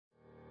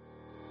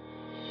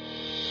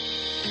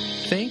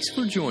Thanks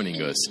for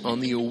joining us on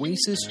the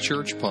Oasis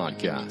Church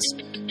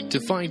Podcast.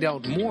 To find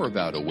out more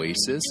about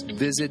Oasis,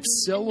 visit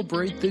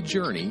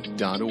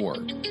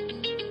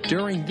celebratethejourney.org.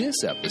 During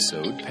this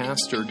episode,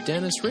 Pastor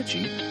Dennis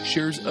Ritchie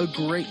shares a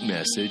great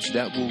message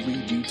that will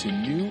lead you to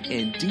new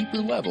and deeper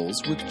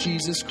levels with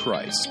Jesus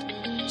Christ.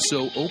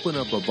 So open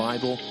up a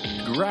Bible,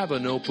 grab a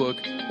notebook,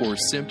 or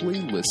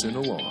simply listen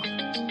along.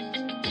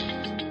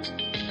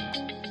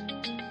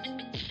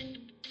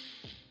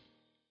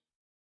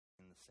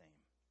 The same.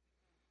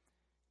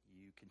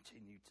 You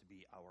continue to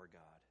be our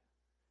God.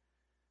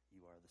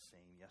 You are the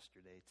same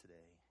yesterday,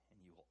 today, and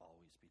you will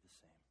always be the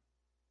same.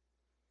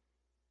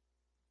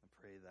 I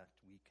pray that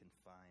we can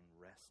find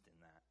rest in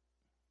that,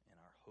 and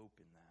our hope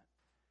in that,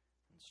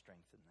 and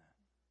strength in that.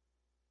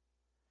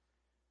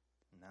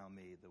 Now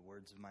may the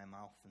words of my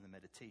mouth and the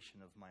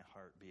meditation of my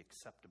heart be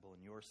acceptable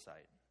in your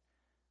sight,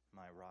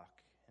 my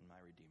rock and my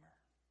redeemer.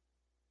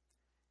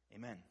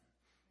 Amen.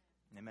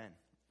 Amen.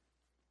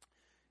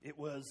 It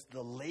was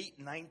the late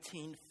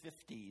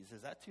 1950s.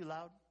 Is that too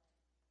loud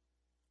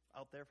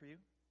out there for you?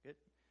 Good.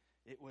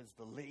 It was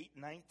the late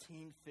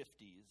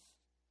 1950s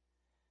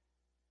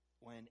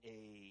when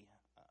I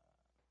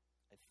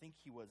think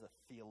he was a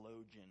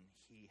theologian.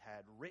 He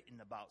had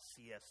written about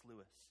C.S.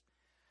 Lewis.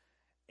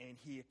 And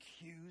he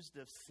accused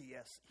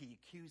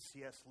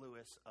C.S.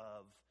 Lewis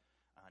of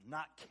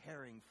not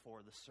caring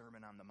for the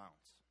Sermon on the Mount.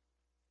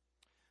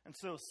 And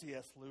so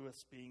C.S.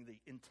 Lewis, being the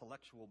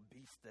intellectual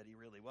beast that he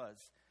really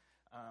was,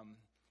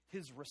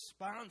 his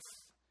response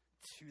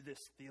to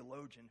this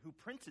theologian who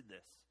printed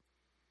this,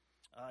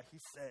 he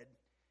said,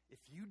 if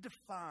you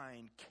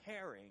define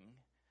caring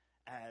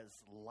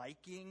as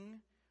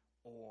liking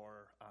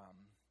or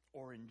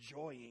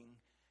enjoying,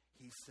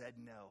 he said,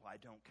 no, I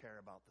don't care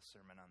about the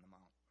Sermon on the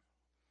Mount.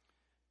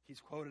 He's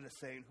quoted as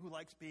saying, who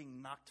likes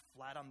being knocked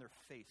flat on their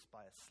face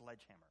by a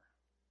sledgehammer?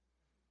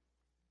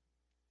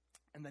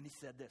 And then he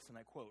said this, and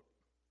I quote,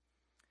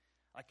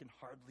 I can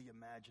hardly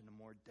imagine a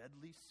more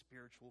deadly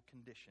spiritual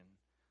condition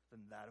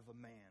than that of a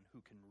man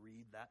who can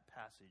read that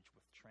passage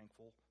with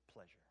tranquil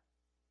pleasure.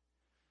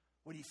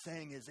 What he's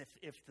saying is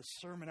if the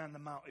Sermon on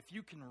the Mount, if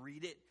you can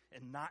read it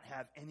and not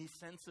have any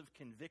sense of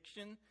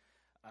conviction,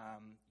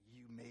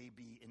 you may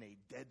be in a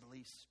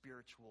deadly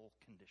spiritual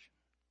condition.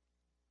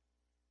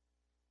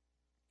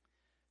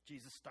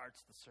 Jesus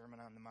starts the Sermon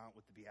on the Mount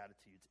with the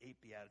Beatitudes,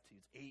 8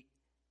 Beatitudes, 8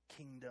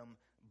 kingdom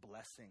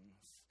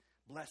blessings.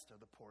 Blessed are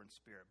the poor in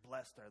spirit.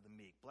 Blessed are the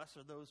meek. Blessed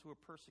are those who are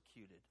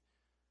persecuted.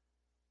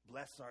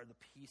 Blessed are the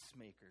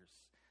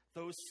peacemakers.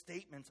 Those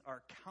statements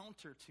are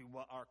counter to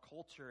what our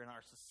culture and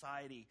our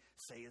society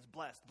say is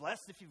blessed.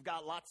 Blessed if you've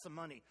got lots of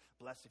money.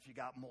 Blessed if you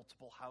got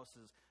multiple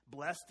houses.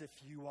 Blessed if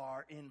you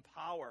are in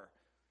power.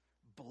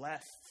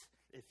 Blessed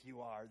if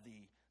you are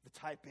the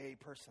type A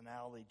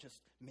personality just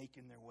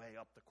making their way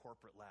up the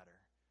corporate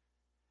ladder.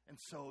 And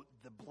so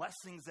the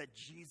blessings that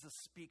Jesus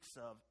speaks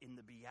of in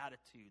the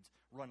Beatitudes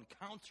run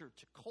counter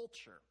to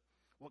culture.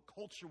 What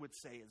culture would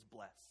say is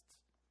blessed.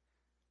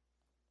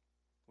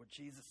 What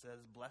Jesus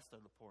says, blessed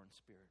are the poor in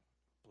spirit.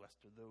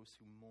 Blessed are those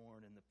who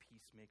mourn and the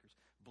peacemakers.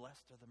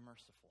 Blessed are the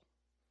merciful,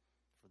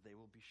 for they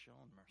will be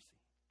shown mercy.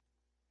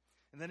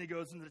 And then he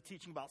goes into the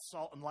teaching about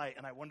salt and light,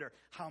 and I wonder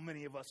how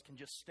many of us can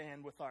just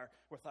stand with our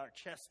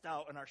chest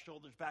out and our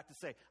shoulders back to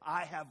say,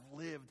 I have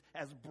lived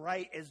as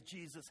bright as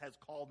Jesus has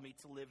called me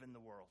to live in the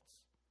world.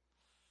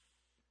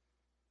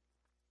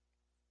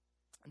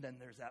 And then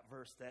there's that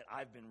verse that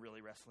I've been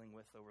really wrestling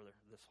with over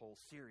this whole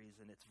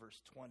series, and it's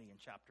verse 20 in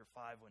chapter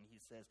 5 when he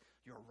says,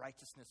 your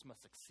righteousness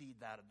must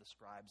exceed that of the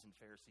scribes and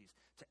Pharisees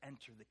to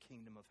enter the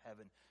kingdom of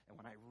heaven. And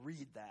when I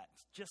read that,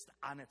 just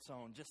on its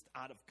own, just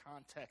out of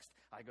context,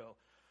 I go,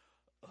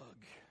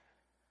 ugh.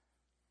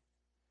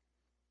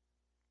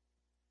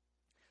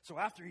 So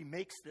after he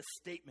makes this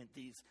statement,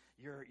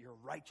 your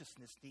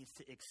righteousness needs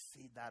to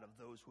exceed that of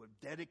those who have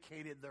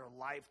dedicated their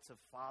life to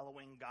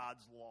following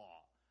God's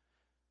law.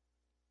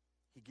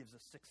 He gives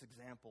us 6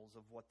 examples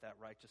of what that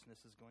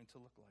righteousness is going to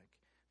look like.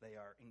 They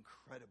are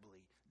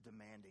incredibly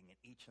demanding, and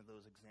each of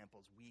those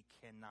examples we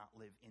cannot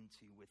live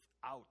into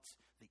without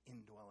the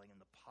indwelling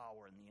and the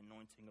power and the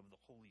anointing of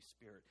the Holy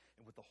Spirit.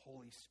 And with the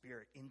Holy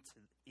Spirit in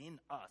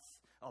us,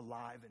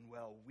 alive and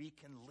well, we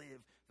can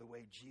live the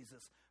way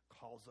Jesus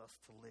calls us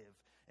to live.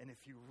 And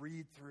if you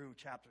read through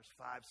chapters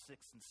 5,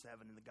 6, and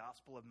 7 in the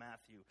Gospel of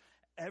Matthew,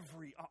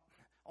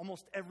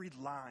 almost every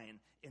line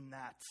in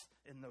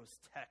those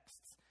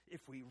texts,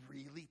 if we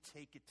really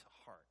take it to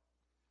heart,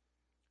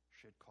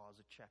 should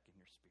cause a check in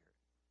your spirit.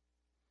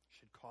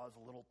 Should cause a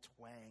little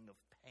twang of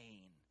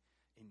pain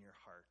in your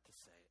heart to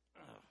say,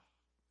 ugh.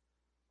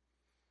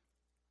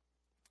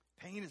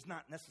 Pain is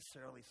not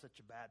necessarily such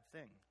a bad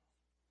thing.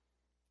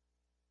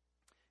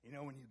 You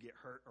know, when you get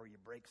hurt or you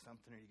break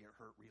something or you get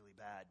hurt really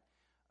bad,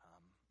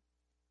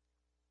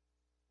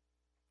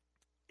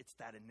 it's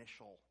that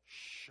initial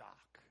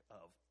shock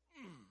of,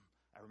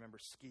 I remember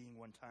skiing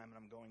one time and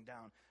I'm going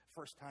down,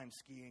 first time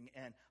skiing,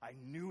 and I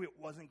knew it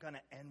wasn't going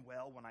to end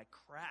well when I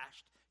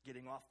crashed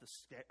getting off the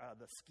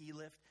ski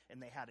lift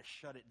and they had to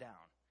shut it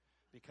down.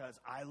 because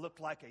I look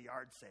like a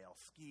yard sale,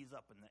 skis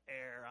up in the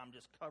air. I'm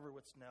just covered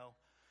with snow.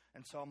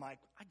 And so I'm like,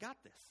 I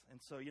got this.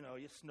 And so, you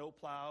snow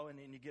plow and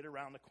then you get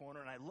around the corner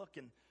and I look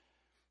and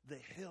the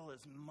hill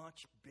is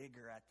much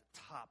bigger at the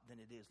top than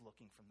it is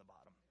looking from the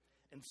bottom.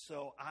 And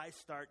so I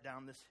start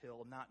down this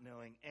hill not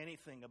knowing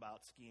anything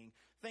about skiing,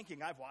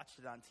 thinking I've watched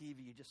it on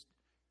TV. You just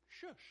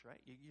shush, right?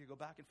 You go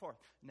back and forth.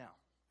 Now,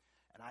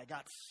 and I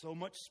got so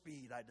much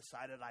speed, I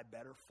decided I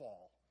better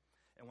fall.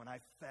 And when I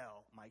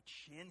fell, my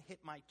chin hit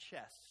my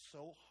chest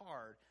so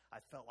hard, I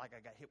felt like I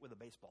got hit with a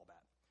baseball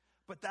bat.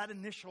 But that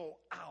initial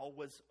ow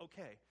was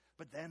okay.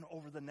 But then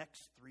over the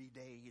next 3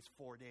 days,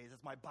 4 days,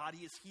 as my body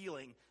is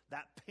healing,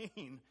 that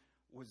pain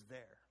was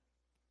there.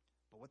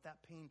 But what that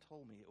pain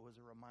told me, it was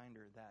a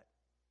reminder that,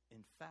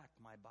 in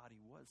fact, my body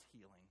was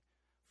healing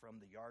from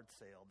the yard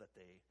sale that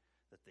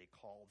they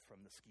called from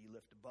the ski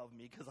lift above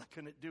me, because I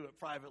couldn't do it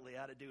privately.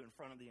 I had to do it in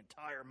front of the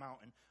entire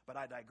mountain. But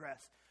I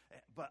digress.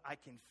 But I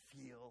can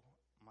feel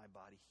my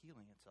body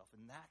healing itself.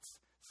 And that's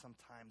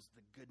sometimes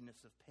the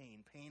goodness of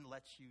pain. Pain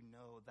lets you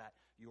know that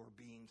you're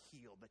being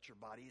healed, that your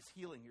body is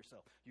healing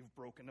yourself. You've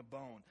broken a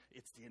bone.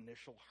 It's the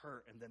initial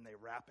hurt, and then they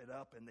wrap it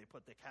up and they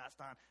put the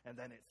cast on, and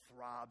then it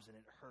throbs and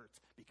it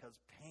hurts,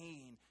 because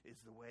pain is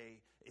the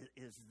way,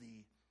 is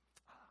the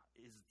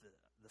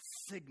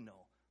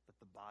signal that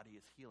the body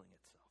is healing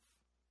itself.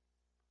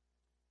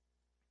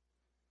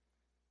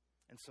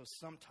 And so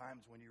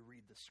sometimes when you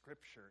read the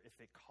scripture, if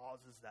it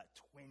causes that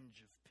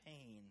twinge of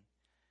pain,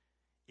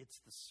 it's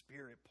the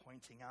Spirit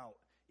pointing out,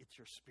 it's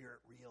your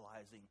spirit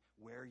realizing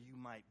where you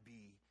might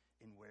be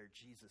and where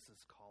Jesus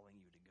is calling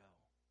you to go.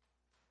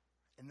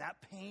 And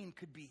that pain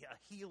could be a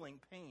healing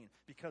pain,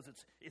 because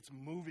it's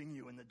moving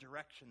you in the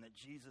direction that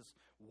Jesus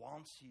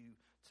wants you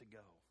to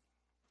go.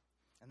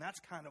 And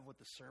that's kind of what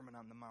the Sermon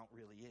on the Mount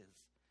really is.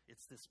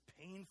 It's this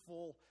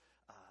painful,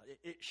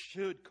 it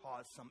should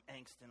cause some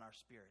angst in our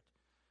spirit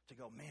to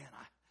go, man,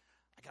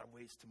 I got a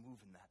ways to move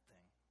in that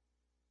thing.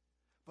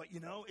 But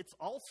it's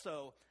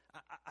also,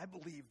 I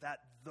believe that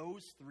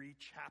those 3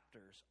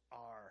 chapters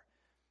are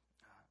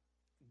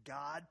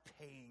God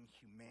paying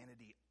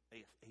humanity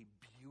a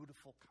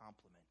beautiful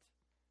compliment.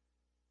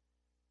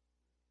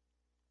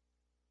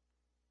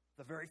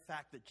 The very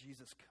fact that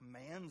Jesus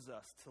commands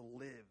us to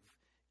live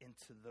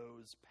into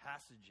those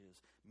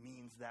passages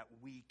means that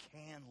we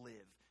can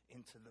live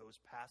into those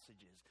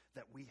passages,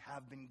 that we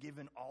have been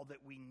given all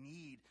that we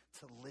need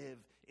to live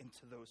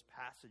into those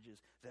passages,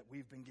 that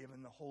we've been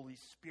given the Holy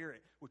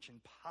Spirit, which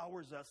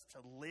empowers us to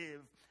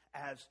live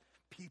as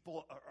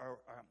people,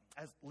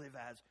 live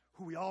as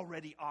who we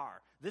already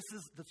are. The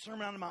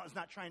Sermon on the Mount is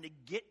not trying to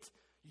get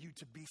you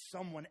to be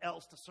someone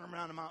else. The Sermon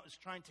on the Mount is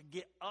trying to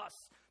get us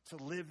to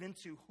live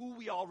into who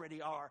we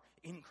already are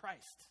in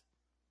Christ.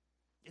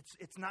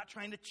 It's not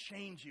trying to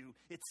change you.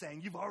 It's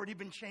saying you've already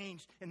been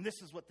changed, and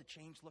this is what the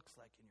change looks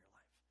like in your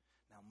life.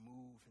 Now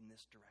move in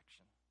this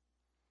direction.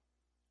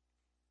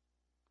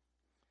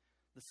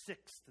 The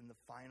 6th and the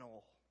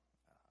final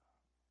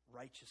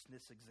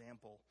righteousness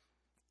example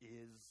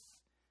is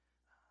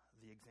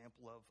the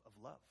example of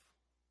love.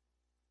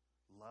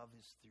 Love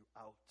is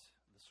throughout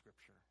the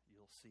scripture.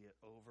 You'll see it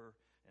over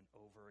and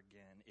over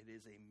again. It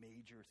is a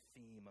major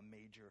theme, a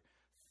major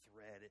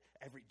thread.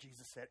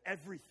 Jesus said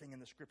everything in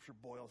the scripture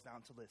boils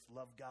down to this: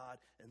 love God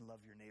and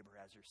love your neighbor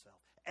as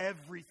yourself.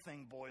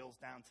 Everything boils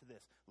down to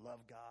this: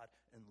 love God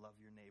and love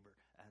your neighbor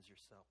as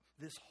yourself.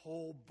 This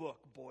whole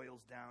book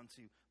boils down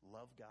to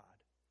love God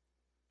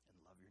and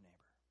love your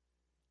neighbor.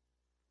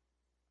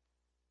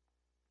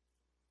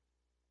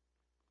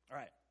 All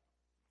right.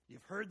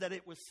 You've heard that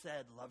it was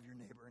said, love your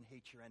neighbor and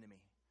hate your enemy.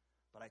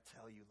 But I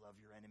tell you, love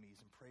your enemies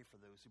and pray for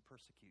those who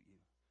persecute you,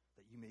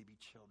 that you may be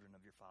children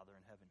of your Father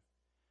in heaven.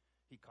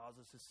 He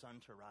causes his sun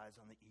to rise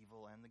on the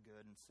evil and the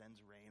good, and sends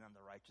rain on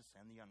the righteous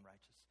and the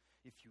unrighteous.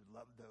 If you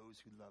love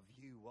those who love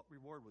you, what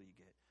reward will you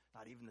get?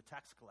 Not even the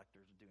tax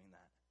collectors are doing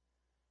that.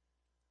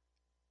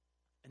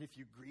 And if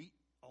you greet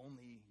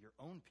only your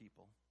own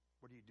people,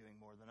 what are you doing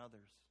more than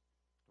others?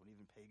 Don't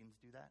even pagans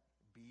do that?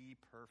 Be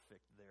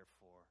perfect,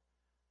 therefore,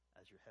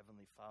 as your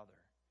heavenly Father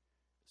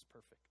is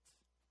perfect.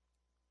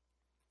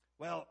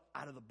 Well,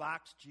 out of the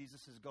box,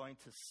 Jesus is going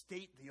to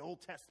state the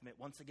Old Testament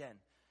once again.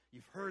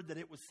 You've heard that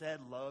it was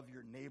said, love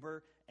your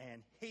neighbor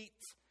and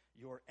hate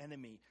your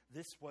enemy.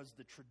 This was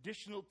the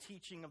traditional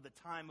teaching of the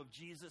time of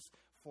Jesus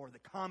for the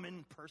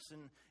common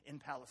person in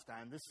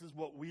Palestine. This is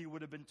what we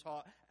would have been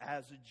taught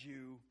as a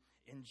Jew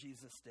in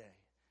Jesus' day.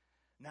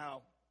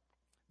 Now,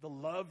 the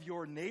love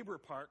your neighbor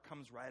part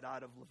comes right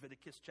out of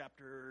Leviticus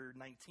chapter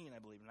 19, I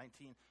believe,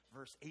 19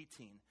 verse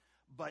 18.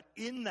 But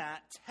in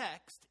that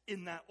text,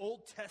 in that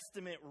Old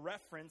Testament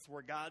reference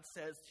where God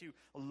says to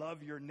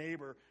love your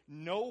neighbor,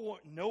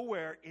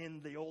 nowhere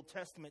in the Old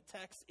Testament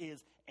text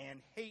is,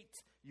 and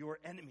hate your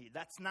enemy.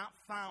 That's not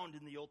found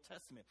in the Old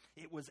Testament.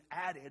 It was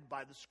added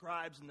by the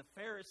scribes and the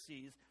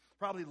Pharisees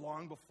probably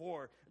long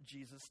before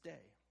Jesus'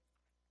 day.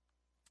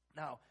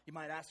 Now, you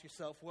might ask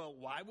yourself, well,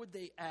 why would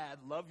they add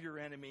love your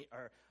enemy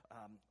or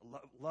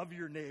love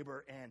your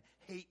neighbor and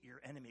hate your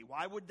enemy?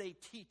 Why would they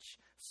teach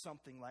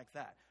something like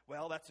that?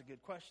 Well, that's a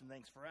good question.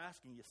 Thanks for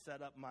asking. You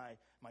set up my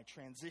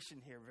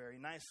transition here very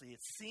nicely.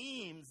 It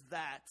seems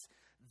that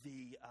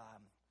the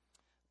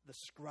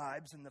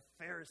scribes and the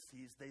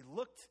Pharisees, they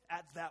looked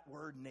at that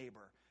word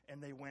neighbor,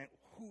 and they went,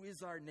 who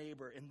is our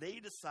neighbor? And they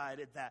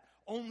decided that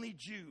only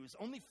Jews,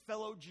 only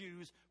fellow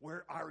Jews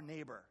were our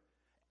neighbor.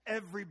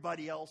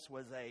 Everybody else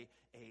was a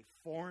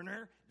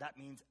foreigner. That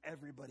means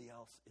everybody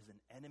else is an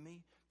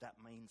enemy. That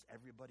means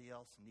everybody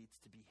else needs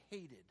to be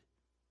hated.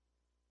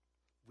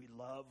 We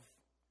love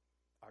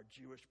our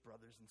Jewish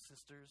brothers and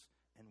sisters,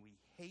 and we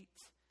hate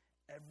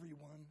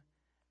everyone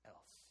else.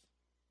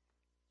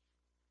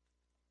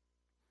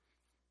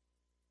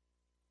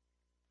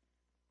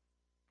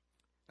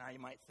 Now you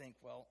might think,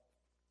 well,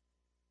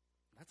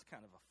 that's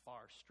kind of a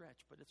far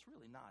stretch, but it's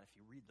really not if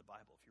you read the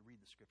Bible, if you read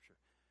the Scripture.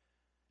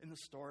 In the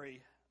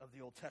story of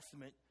the Old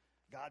Testament,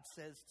 God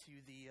says to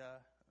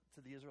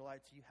the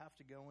Israelites, you have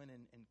to go in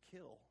and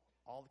kill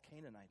all the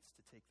Canaanites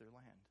to take their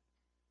land.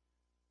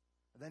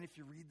 And then if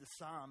you read the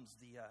Psalms,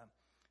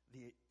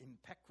 the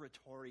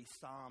imprecatory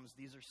Psalms,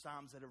 these are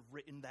Psalms that are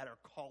written that are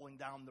calling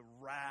down the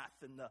wrath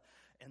and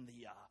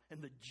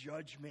the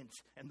judgment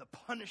and the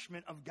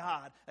punishment of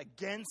God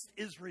against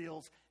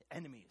Israel's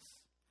enemies.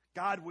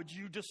 God, would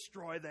you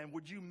destroy them?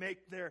 Would you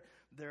make their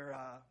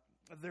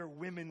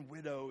women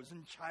widows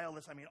and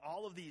childless? I mean,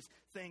 all of these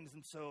things.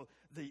 And so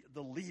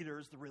the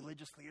leaders, the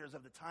religious leaders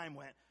of the time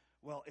went,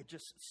 well, it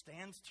just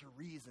stands to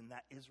reason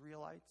that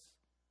Israelites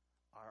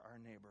are our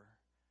neighbor.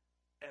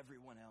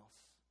 Everyone else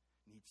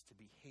needs to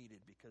be hated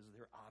because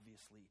they're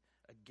obviously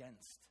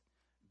against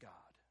God.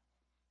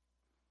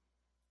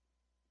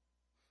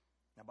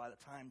 Now, by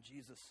the time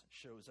Jesus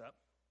shows up,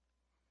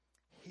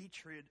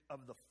 hatred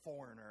of the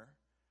foreigner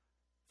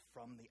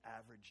from the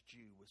average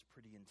Jew was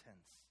pretty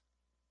intense.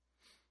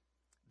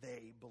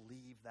 They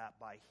believed that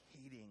by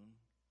hating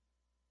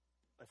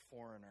a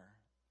foreigner,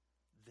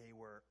 they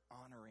were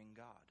honoring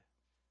God.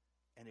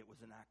 And it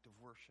was an act of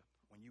worship.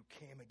 When you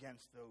came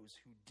against those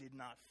who did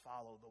not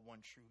follow the one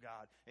true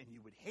God, and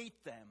you would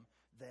hate them,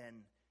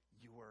 then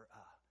you were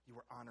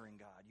honoring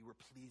God. You were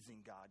pleasing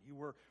God. You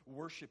were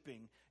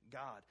worshiping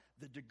God.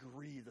 The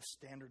degree, the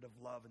standard of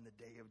love in the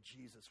day of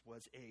Jesus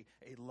was a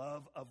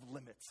love of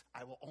limits.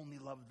 I will only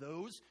love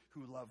those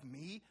who love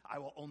me. I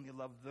will only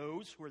love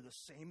those who are the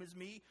same as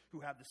me, who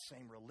have the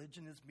same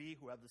religion as me,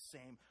 who have the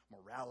same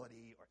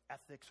morality or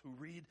ethics, who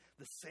read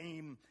the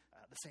same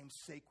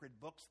sacred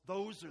books.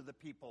 Those are the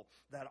people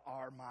that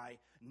are my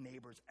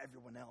neighbors.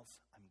 Everyone else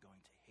I'm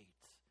going to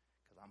hate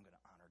because I'm going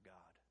to honor God.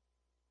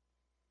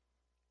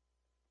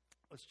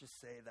 Let's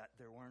just say that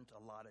there weren't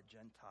a lot of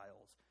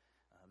Gentiles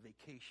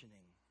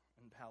vacationing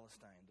in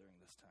Palestine during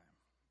this time.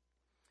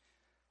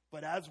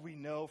 But as we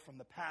know from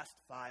the past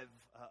 5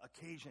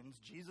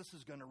 occasions, Jesus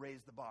is going to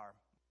raise the bar.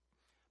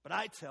 But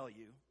I tell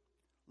you,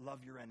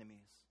 love your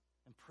enemies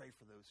and pray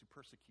for those who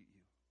persecute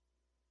you,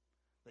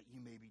 that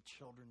you may be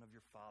children of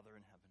your Father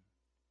in heaven.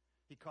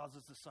 He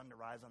causes the sun to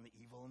rise on the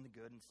evil and the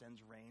good and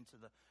sends rain to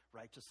the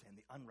righteous and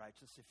the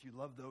unrighteous. If you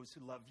love those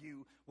who love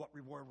you, what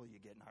reward will you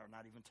get? And are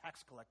not even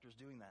tax collectors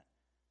doing that?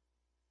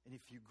 And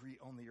if you greet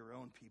only your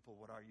own people,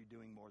 what are you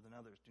doing more than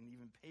others? And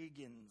even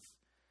pagans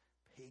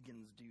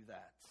do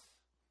that.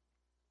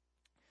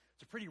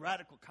 It's a pretty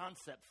radical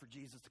concept for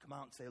Jesus to come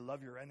out and say,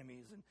 love your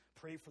enemies and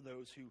pray for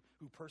those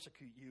who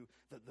persecute you.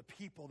 The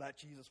people that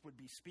Jesus would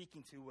be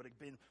speaking to would have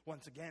been,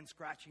 once again,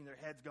 scratching their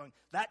heads going,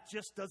 that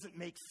just doesn't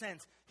make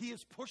sense. He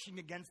is pushing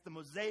against the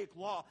Mosaic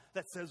law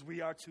that says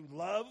we are to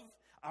love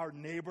our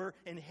neighbor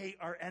and hate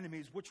our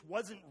enemies, which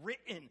wasn't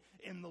written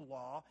in the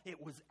law.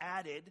 It was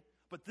added.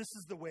 But this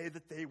is the way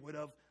that they would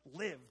have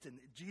lived. And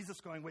Jesus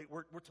going, wait,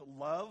 we're to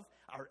love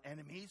our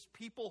enemies,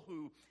 people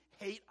who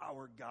hate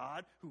our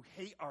God, who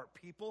hate our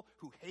people,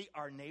 who hate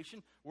our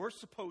nation. We're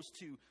supposed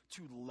to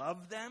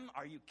love them.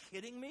 Are you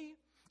kidding me?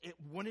 It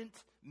wouldn't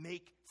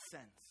make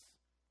sense.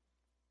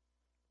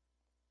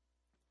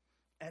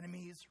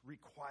 Enemies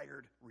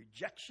required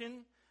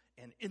rejection,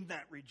 and in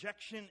that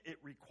rejection, it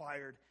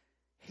required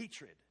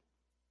hatred.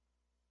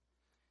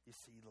 You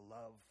see, the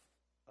love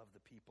of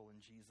the people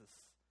in Jesus'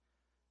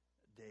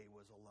 day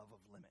was a love of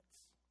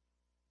limits.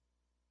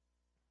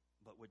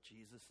 But what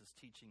Jesus is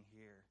teaching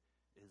here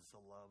is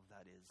a love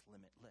that is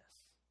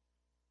limitless.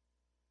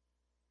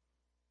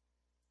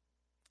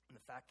 And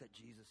the fact that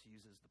Jesus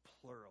uses the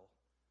plural,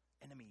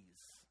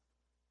 enemies.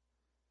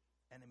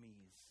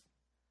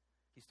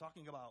 He's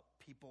talking about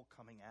people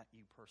coming at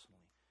you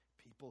personally,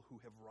 people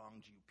who have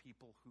wronged you,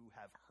 people who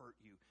have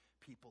hurt you,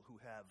 people who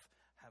have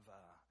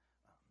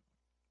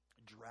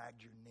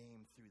dragged your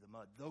name through the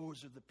mud.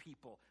 Those are the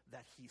people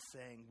that he's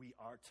saying we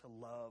are to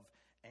love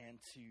and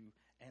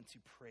to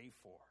pray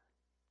for.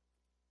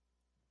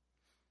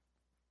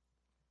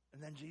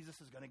 And then Jesus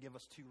is going to give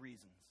us 2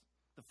 reasons.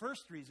 The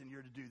first reason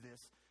you're to do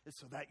this is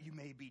so that you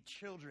may be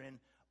children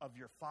of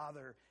your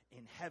Father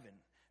in heaven.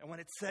 And when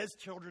it says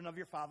children of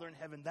your Father in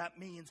heaven, that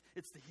means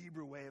it's the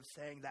Hebrew way of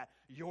saying that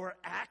your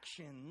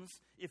actions,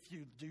 if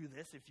you do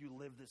this, if you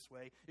live this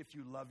way, if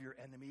you love your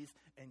enemies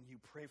and you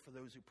pray for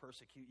those who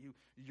persecute you,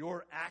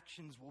 your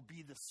actions will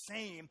be the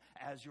same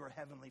as your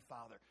heavenly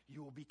Father.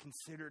 You will be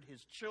considered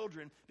his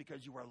children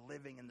because you are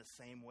living in the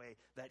same way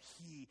that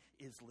he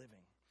is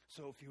living.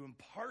 So if you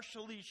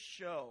impartially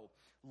show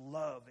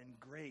love and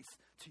grace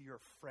to your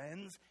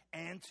friends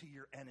and to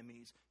your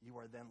enemies, you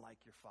are then like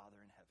your Father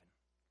in heaven.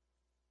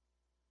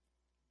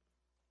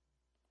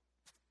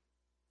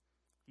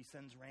 He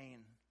sends rain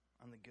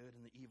on the good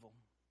and the evil.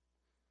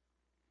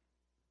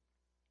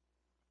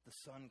 The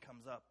sun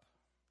comes up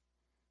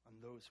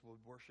on those who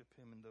would worship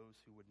him and those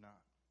who would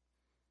not.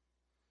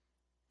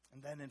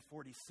 And then in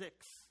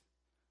 46,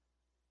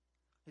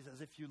 he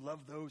says, if you love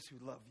those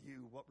who love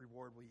you, what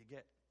reward will you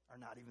get? Are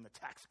not even the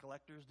tax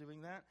collectors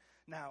doing that?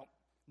 Now,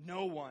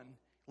 no one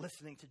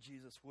listening to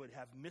Jesus would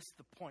have missed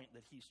the point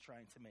that he's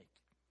trying to make.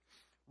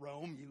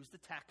 Rome used the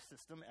tax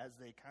system as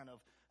they kind of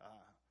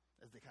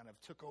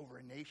took over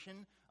a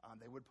nation.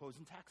 They would impose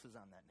taxes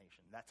on that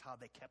nation. That's how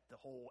they kept the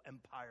whole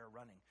empire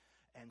running.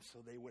 And so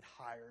they would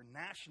hire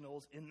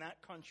nationals in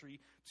that country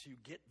to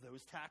get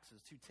those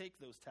taxes, to take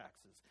those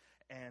taxes.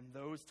 And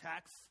those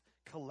tax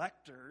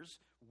collectors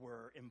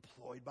were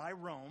employed by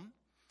Rome.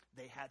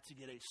 They had to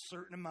get a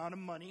certain amount of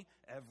money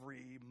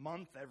every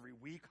month, every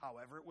week,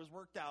 however it was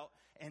worked out.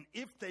 And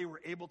if they were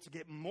able to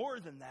get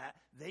more than that,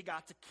 they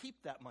got to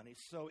keep that money.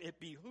 So it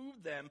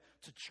behooved them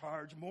to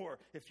charge more.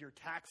 If your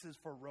taxes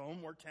for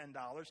Rome were $10,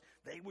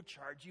 they would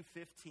charge you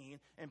 $15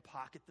 and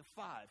pocket the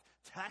 $5.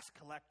 Tax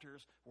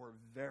collectors were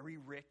very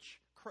rich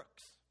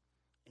crooks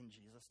in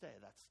Jesus' day.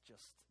 That's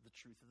just the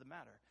truth of the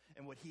matter.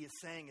 And what he is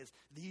saying is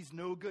these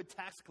no good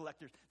tax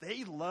collectors,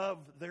 they love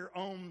their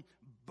own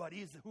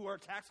buddies who are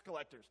tax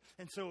collectors.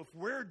 And so if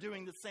we're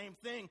doing the same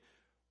thing,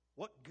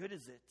 what good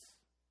is it?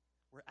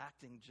 We're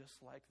acting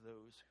just like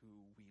those who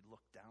we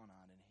look down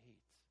on and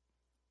hate.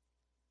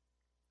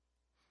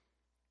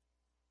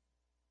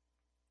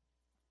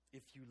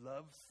 If you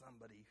love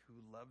somebody who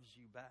loves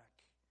you back,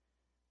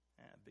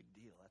 big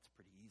deal. That's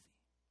pretty easy.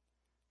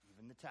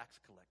 Even the tax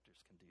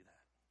collectors can do that.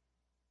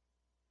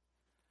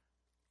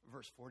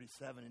 Verse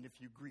 47, and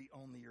if you greet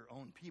only your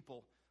own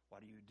people,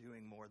 what are you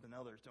doing more than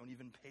others? Don't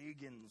even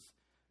pagans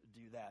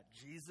do that.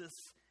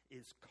 Jesus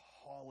is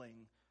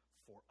calling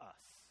for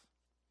us,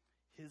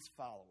 his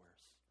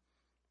followers,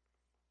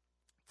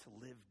 to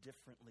live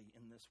differently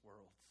in this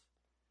world.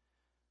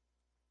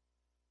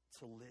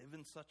 To live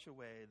in such a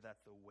way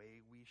that the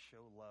way we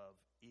show love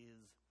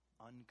is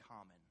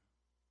uncommon,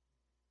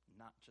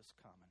 not just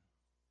common.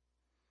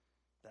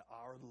 That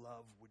our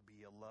love would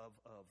be a love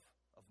of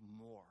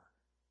more.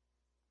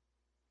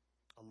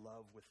 A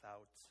love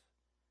without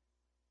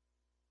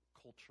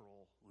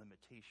cultural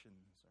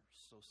limitations or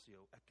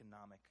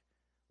socioeconomic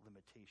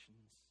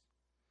limitations.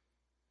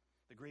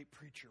 The great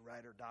preacher,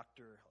 writer,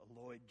 Dr.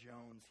 Lloyd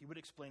Jones, he would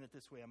explain it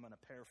this way. I'm going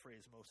to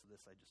paraphrase most of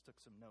this. I just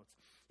took some notes.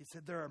 He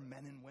said there are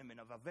men and women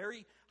of a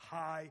very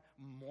high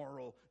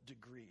moral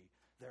degree.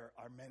 There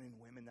are men and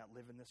women that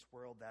live in this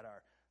world that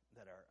are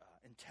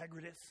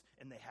integritous,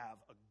 and they have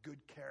a good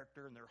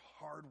character, and they're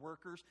hard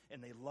workers,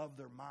 and they love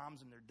their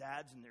moms and their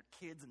dads and their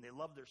kids, and they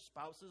love their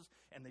spouses,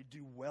 and they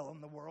do well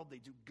in the world, they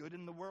do good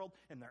in the world,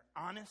 and they're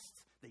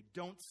honest, they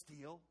don't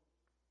steal.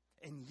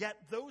 And yet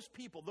those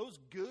people, those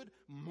good,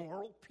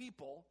 moral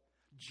people,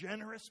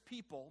 generous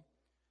people,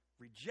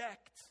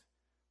 reject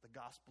the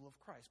gospel of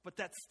Christ. But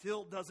that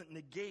still doesn't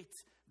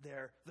negate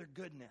their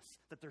goodness,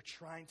 that they're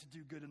trying to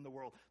do good in the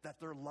world, that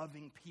they're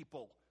loving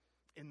people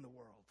in the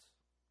world.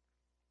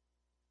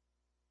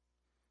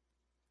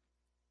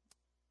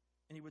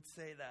 And he would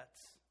say that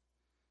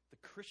the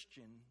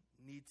Christian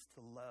needs to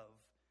love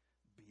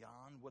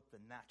beyond what the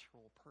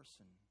natural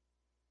person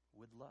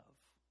would love.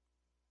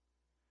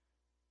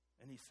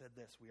 And he said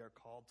this, we are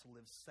called to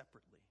live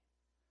separately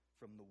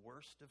from the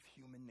worst of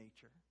human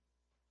nature,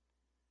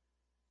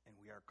 and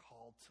we are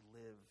called to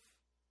live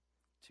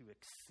to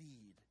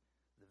exceed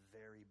the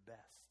very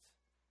best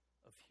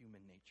of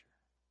human nature.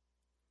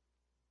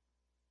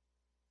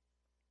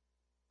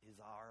 Is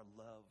our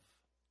love,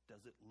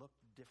 does it look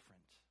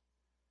different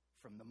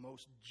from the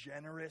most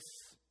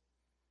generous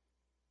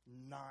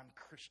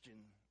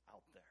non-Christian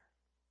out there?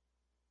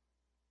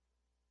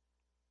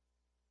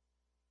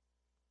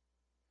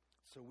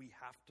 So we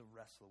have to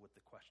wrestle with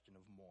the question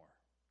of more.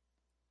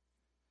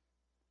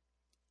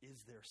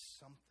 Is there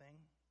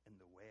something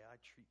in the way I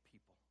treat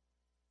people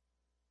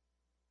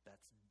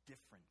that's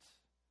different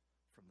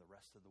from the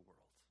rest of the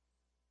world?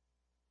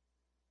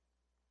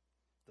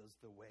 Does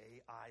the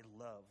way I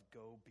love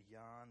go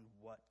beyond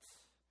what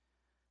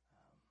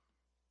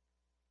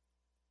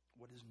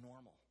is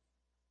normal?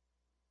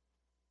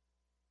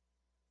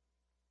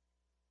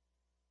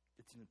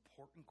 It's an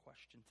important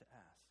question to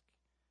ask,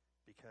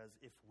 because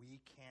if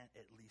we can't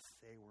at least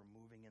say we're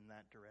moving in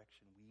that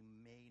direction, we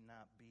may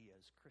not be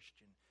as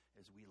Christian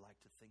as we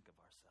like to think of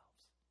ourselves.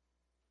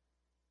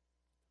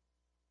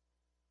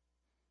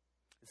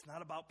 It's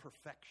not about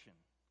perfection.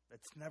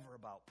 It's never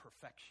about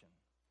perfection.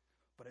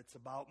 but it's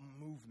about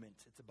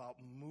movement. It's about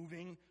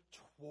moving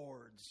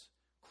towards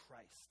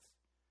Christ.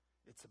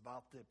 It's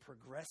about the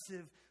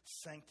progressive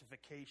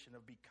sanctification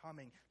of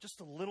becoming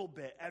just a little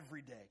bit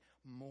every day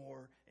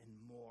more and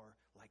more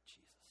like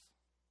Jesus.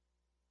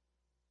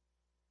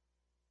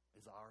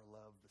 Is our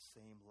love the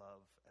same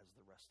love as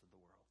the rest of the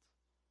world?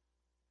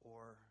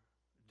 Or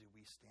do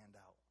we stand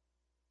out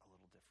a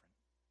little different?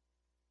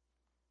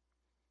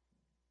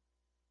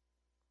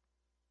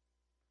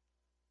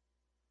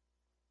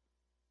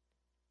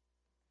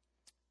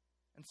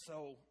 And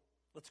so,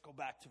 let's go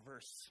back to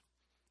verse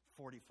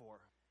 44.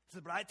 It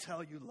says, "But I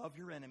tell you, love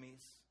your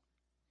enemies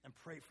and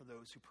pray for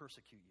those who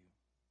persecute you."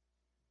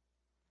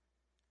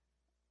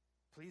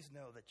 Please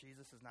know that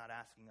Jesus is not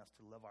asking us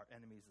to love our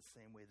enemies the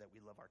same way that we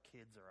love our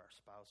kids or our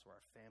spouse or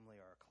our family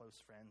or our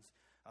close friends.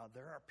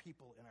 There are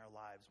people in our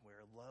lives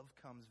where love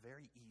comes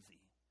very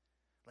easy.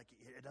 Like,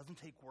 it doesn't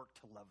take work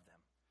to love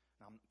them.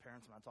 Now,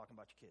 parents, I'm not talking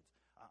about your kids.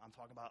 I'm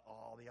talking about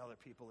all the other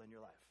people in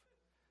your life.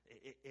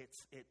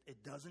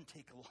 It doesn't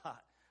take a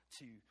lot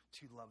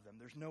to love them.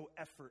 There's no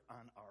effort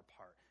on our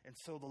part. And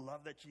so the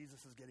love that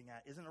Jesus is getting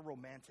at isn't a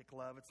romantic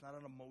love. It's not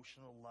an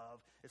emotional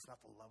love. It's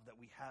not the love that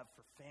we have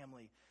for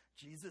family.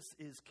 Jesus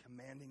is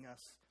commanding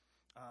us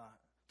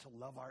to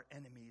love our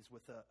enemies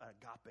with an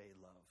agape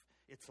love.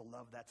 It's a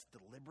love that's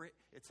deliberate.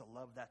 It's a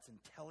love that's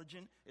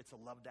intelligent. It's a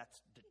love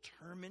that's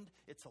determined.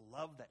 It's a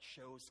love that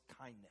shows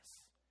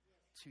kindness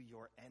to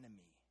your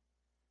enemy.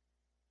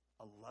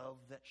 A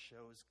love that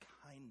shows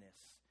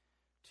kindness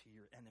to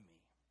your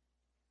enemy.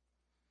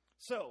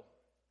 So,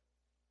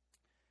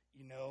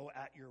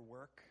 at your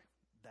work,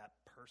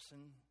 that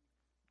person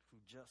who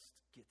just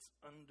gets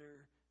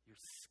under your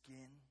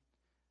skin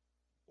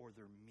or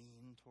they're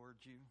mean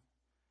towards you,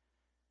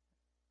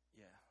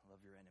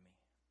 love your enemy.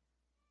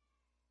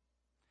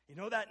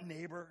 That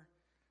neighbor,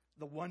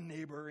 the one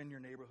neighbor in your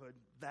neighborhood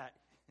that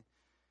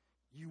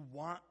you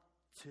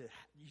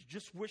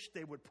just wish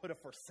they would put a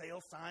for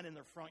sale sign in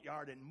their front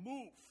yard and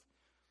move.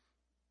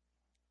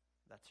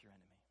 That's your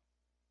enemy.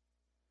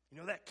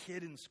 That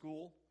kid in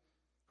school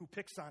who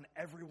picks on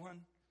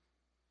everyone?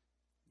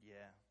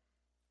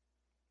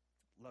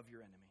 Love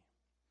your enemy,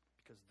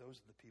 because those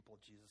are the people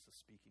Jesus is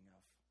speaking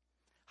of.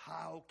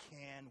 How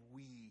can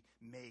we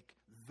make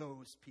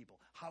those people,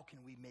 how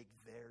can we make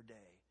their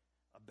day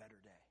a better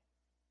day?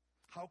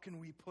 How can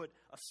we put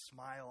a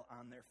smile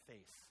on their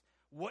face?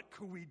 What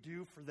could we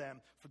do for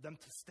them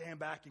to stand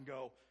back and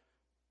go,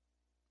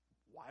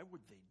 why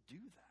would they do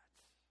that?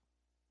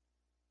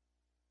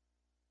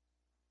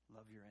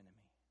 Love your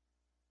enemy.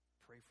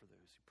 Pray for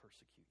those who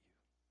persecute you.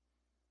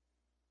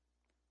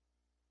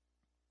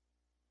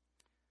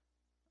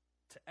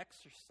 To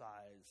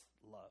exercise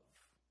love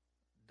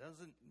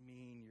doesn't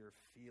mean you're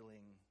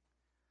feeling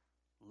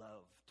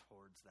love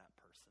towards that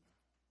person.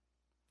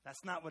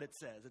 That's not what it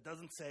says. It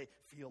doesn't say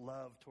feel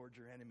love towards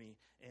your enemy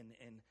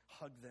and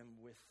hug them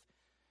with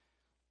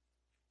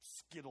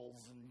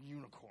Skittles and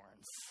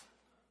unicorns.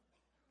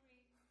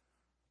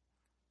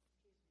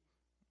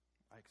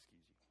 I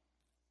excuse you.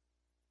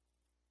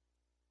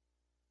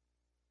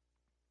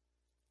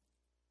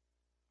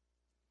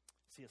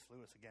 C.S.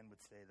 Lewis again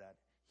would say that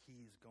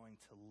he's going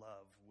to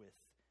love with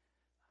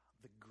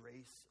the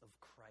grace of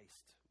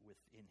Christ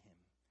within him.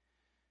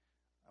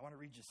 I want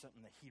to read you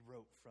something that he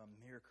wrote from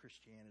Mere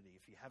Christianity.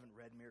 If you haven't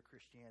read Mere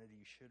Christianity,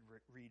 you should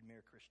read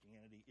Mere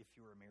Christianity if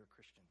you're a mere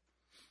Christian.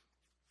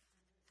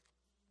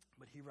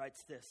 But he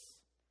writes this: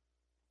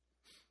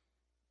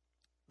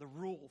 the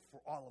rule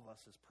for all of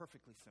us is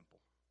perfectly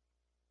simple.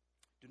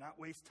 Do not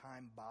waste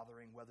time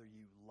bothering whether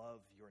you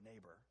love your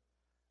neighbor.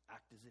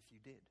 Act as if you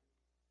did.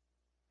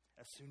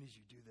 As soon as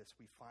you do this,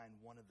 we find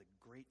one of the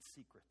great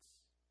secrets.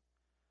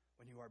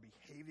 When you are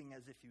behaving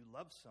as if you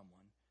love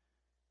someone,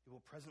 you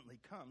will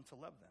presently come to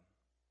love them.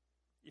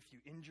 If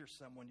you injure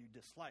someone you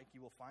dislike,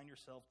 you will find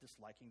yourself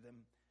disliking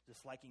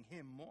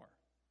him more.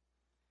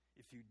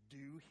 If you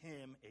do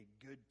him a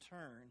good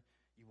turn,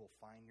 you will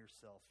find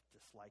yourself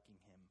disliking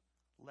him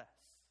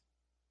less.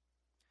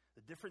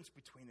 The difference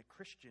between a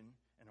Christian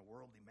and a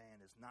worldly man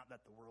is not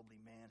that the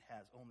worldly man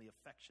has only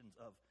affections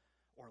of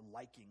or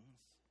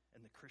likings,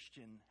 and the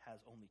Christian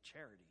has only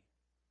charity.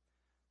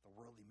 The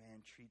worldly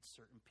man treats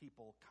certain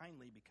people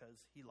kindly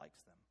because he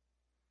likes them.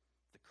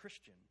 The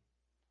Christian,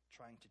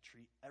 trying to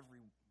treat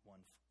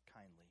everyone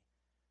kindly,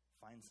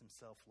 finds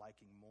himself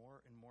liking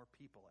more and more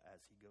people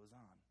as he goes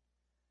on,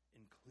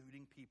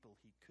 including people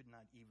he could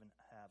not even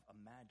have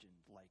imagined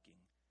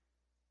liking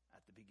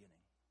at the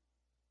beginning.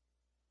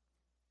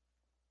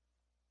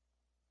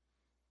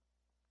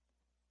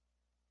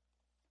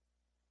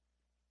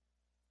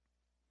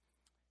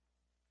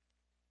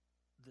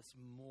 This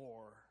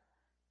more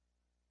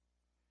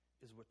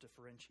is what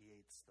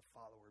differentiates the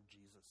follower of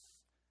Jesus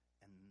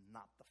and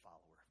not the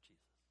follower of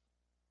Jesus.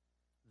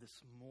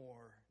 This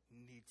more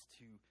needs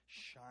to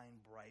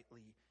shine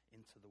brightly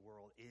into the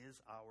world.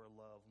 Is our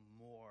love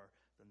more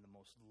than the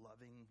most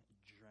loving,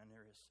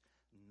 generous,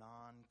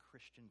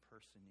 non-Christian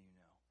person you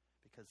know?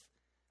 Because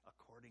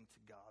according to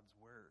God's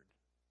word,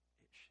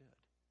 it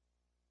should.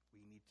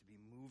 We need to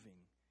be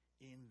moving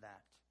in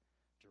that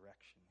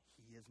direction.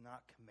 He is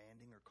not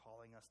commanding or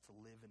calling us to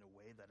live in a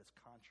way that is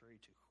contrary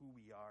to who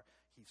we are.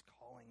 He's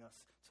calling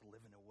us to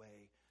live in a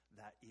way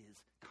that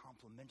is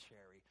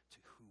complementary to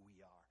who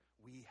we are.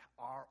 We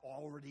are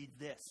already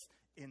this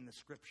in the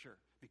Scripture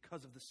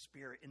because of the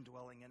Spirit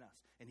indwelling in us.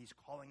 And he's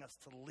calling us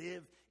to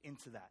live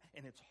into that.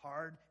 And it's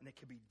hard, and it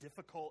can be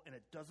difficult, and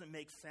it doesn't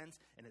make sense,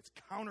 and it's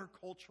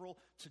countercultural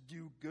to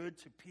do good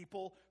to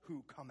people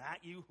who come at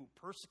you, who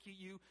persecute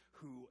you,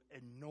 who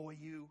annoy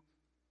you.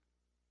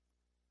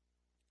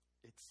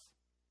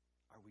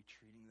 Are we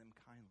treating them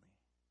kindly?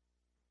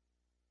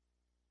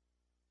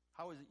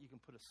 How is it you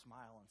can put a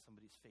smile on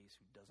somebody's face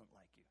who doesn't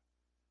like you?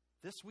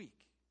 This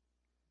week,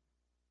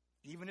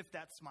 even if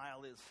that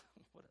smile is,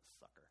 what a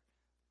sucker.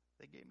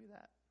 They gave me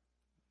that?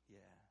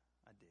 Yeah,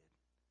 I did.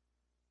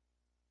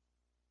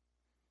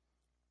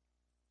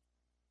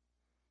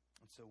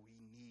 And so we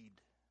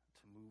need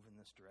to move in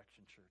this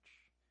direction,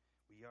 church.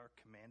 We are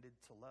commanded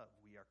to love.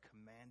 We are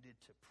commanded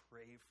to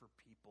pray for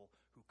people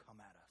who come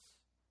at us.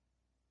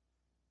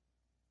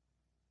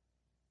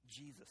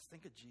 Jesus,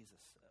 think of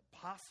Jesus,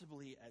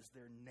 possibly as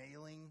they're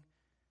nailing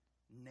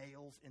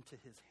nails into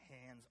his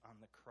hands on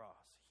the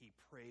cross. He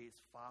prays,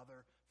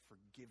 Father,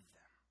 forgive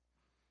them.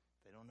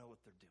 They don't know what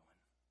they're doing.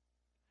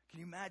 Can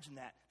you imagine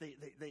that?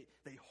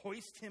 They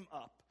hoist him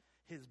up.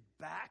 His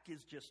back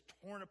is just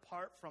torn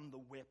apart from the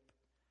whip.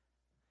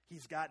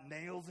 He's got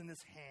nails in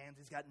his hands.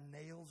 He's got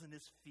nails in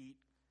his feet.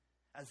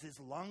 As his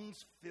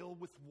lungs fill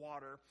with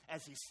water,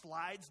 as he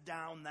slides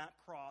down that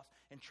cross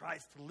and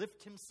tries to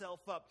lift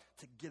himself up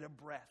to get a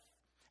breath.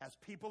 As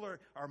people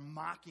are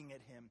mocking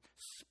at him,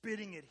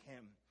 spitting at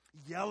him,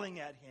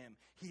 yelling at him,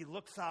 he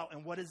looks out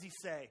and what does he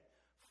say?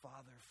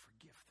 Father,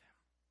 forgive them,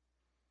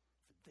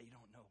 for they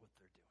don't know what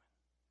they're doing.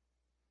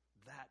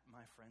 That,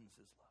 my friends,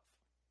 is love.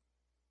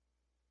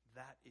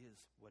 That is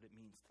what it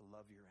means to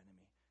love your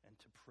enemy and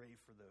to pray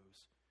for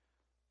those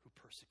who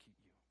persecute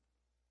you.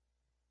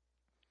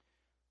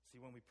 See,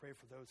 when we pray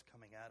for those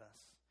coming at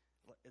us,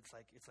 it's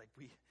like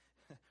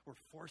we're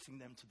forcing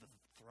them to the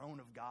throne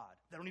of God.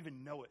 They don't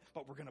even know it,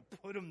 but we're going to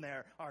put them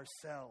there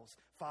ourselves.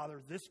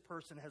 Father, this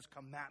person has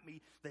come at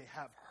me. They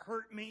have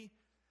hurt me,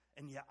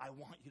 and yet I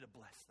want you to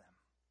bless them.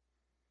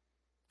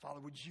 Father,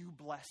 would you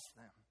bless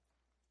them?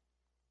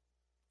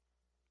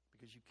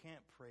 Because you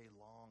can't pray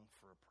long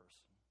for a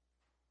person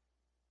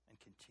and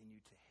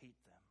continue to hate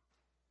them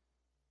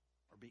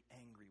or be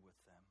angry with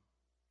them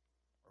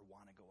or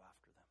want to go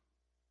after them.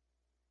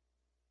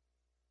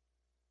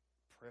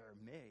 Prayer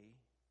may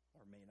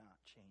or may not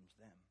change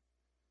them.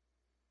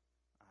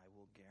 I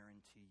will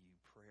guarantee you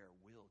prayer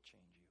will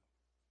change you.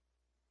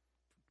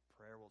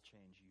 Prayer will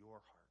change your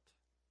heart.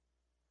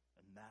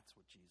 And that's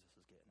what Jesus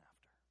is getting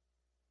after.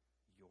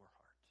 Your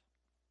heart.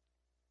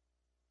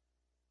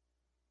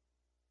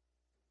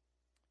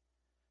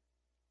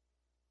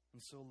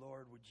 And so,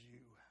 Lord, would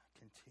you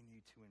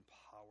continue to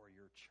empower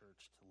your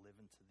church to live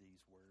into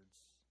these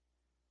words?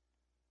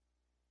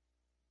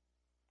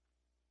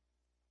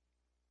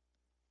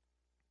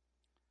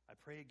 I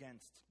pray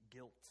against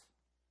guilt,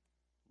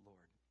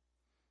 Lord,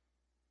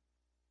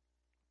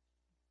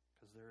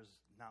 because there is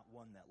not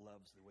one that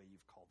loves the way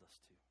you've called us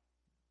to.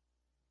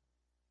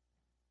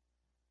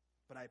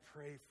 But I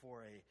pray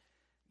for a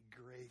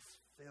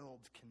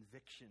grace-filled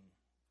conviction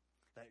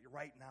that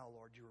right now,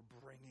 Lord, you are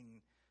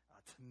bringing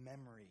to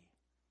memory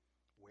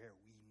where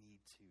we need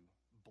to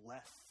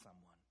bless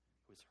someone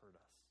who has hurt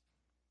us.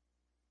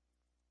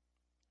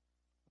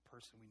 The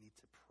person we need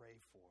to pray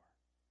for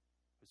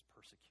who has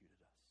persecuted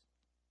us.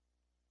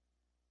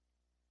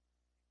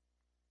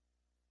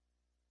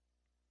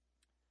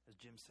 As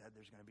Jim said,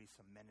 there's going to be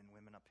some men and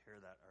women up here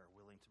that are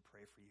willing to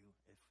pray for you.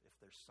 If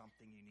there's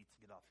something you need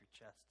to get off your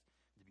chest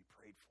to be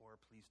prayed for,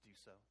 please do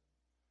so.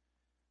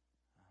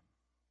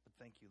 But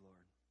thank you,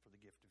 Lord, for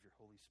the gift of your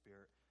Holy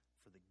Spirit,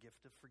 for the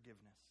gift of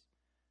forgiveness,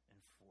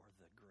 and for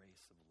the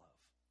grace of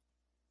love.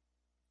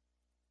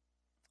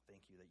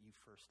 Thank you that you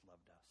first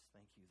loved us.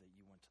 Thank you that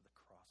you went to the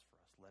cross for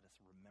us. Let us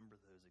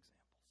remember those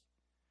examples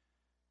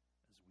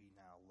as we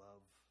now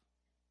love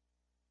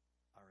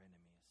our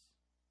enemies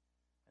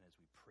and as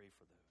we pray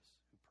for those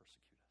who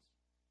persecute us.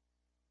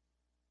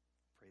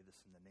 Pray this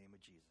in the name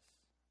of Jesus.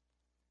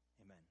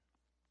 Amen.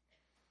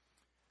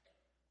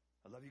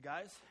 I love you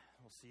guys.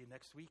 We'll see you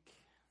next week.